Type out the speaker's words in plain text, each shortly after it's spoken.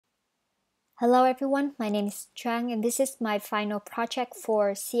Hello everyone, my name is Chang and this is my final project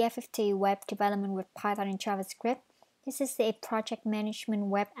for CS50 Web Development with Python and JavaScript. This is a project management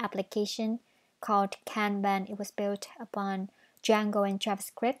web application called Kanban. It was built upon Django and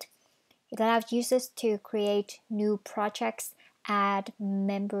JavaScript. It allows users to create new projects, add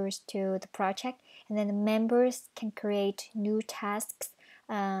members to the project, and then the members can create new tasks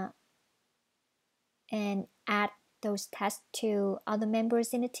and add those tasks to other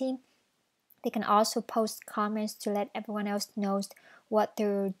members in the team. They can also post comments to let everyone else know what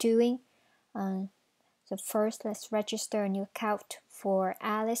they're doing. So first, let's register a new account for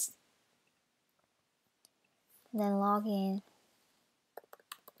Alice. Then log in.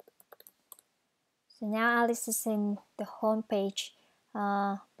 So now Alice is in the home page,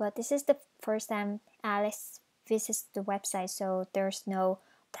 but this is the first time Alice visits the website, so there's no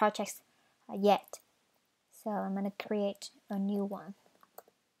projects yet. So I'm going to create a new one.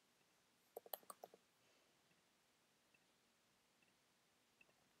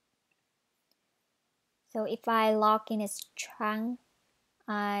 So if I log in as Chang,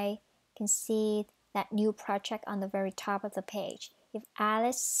 I can see that new project on the very top of the page. If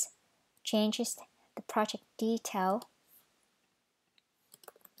Alice changes the project detail,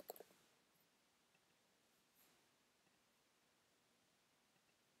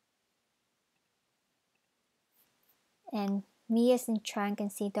 and me as in Chang can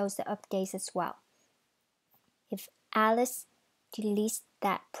see those updates as well. If Alice deletes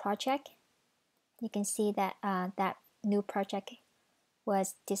that project, you can see that that new project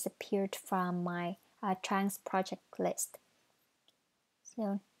was disappeared from my Chang's project list.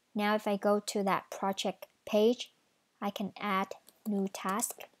 So now if I go to that project page, I can add new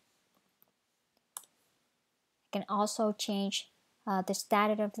task. I can also change the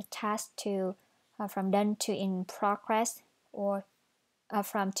status of the task to from done to in progress, or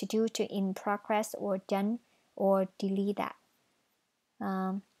from to do to in progress, or done, or delete that.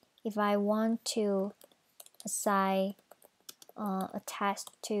 If I want to assign a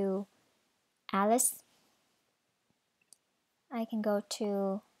task to Alice, I can go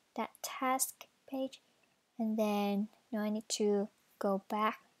to that task page, and then now I need to go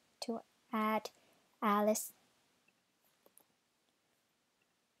back to add Alice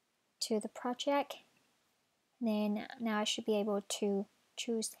to the project. Then now I should be able to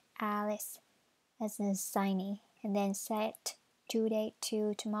choose Alice as an assignee, and then set due date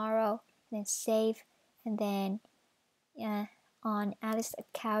to tomorrow, and then save, and then on Alice's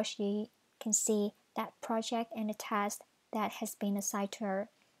account she can see that project and the task that has been assigned to her.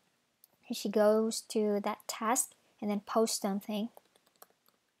 And she goes to that task and then posts something.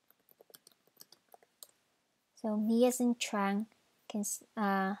 So me as in Chang can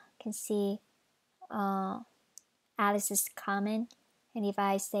see Alice's comment, and if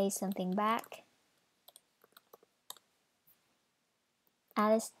I say something back,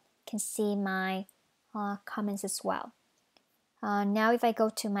 Alice can see my comments as well. Now if I go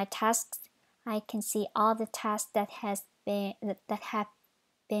to my tasks, I can see all the tasks that have been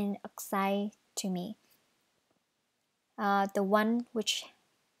assigned to me. The ones which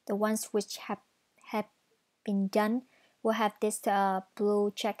have been done will have this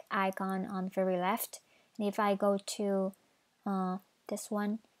blue check icon on the very left. And if I go to this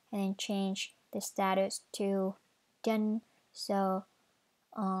one and then change the status to done, so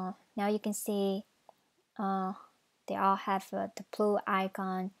now you can see they all have the blue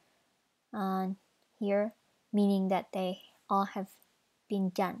icon on here, meaning that they all have been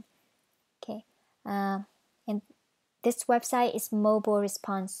done. Okay, and this website is mobile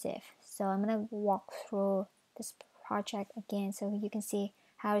responsive, so I'm gonna walk through this project again so you can see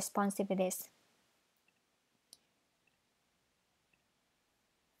how responsive it is.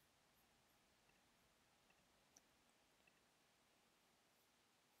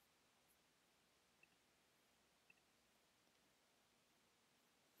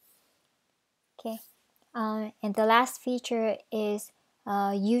 Okay, and the last feature is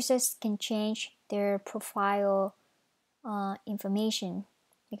users can change their profile information.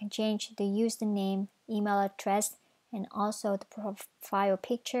 You can change the username, email address, and also the profile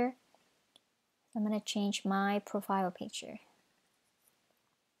picture. I'm going to change my profile picture.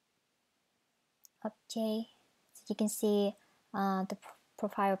 Okay, so you can see the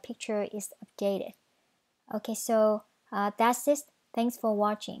profile picture is updated. Okay, so that's it. Thanks for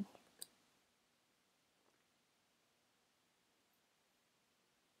watching.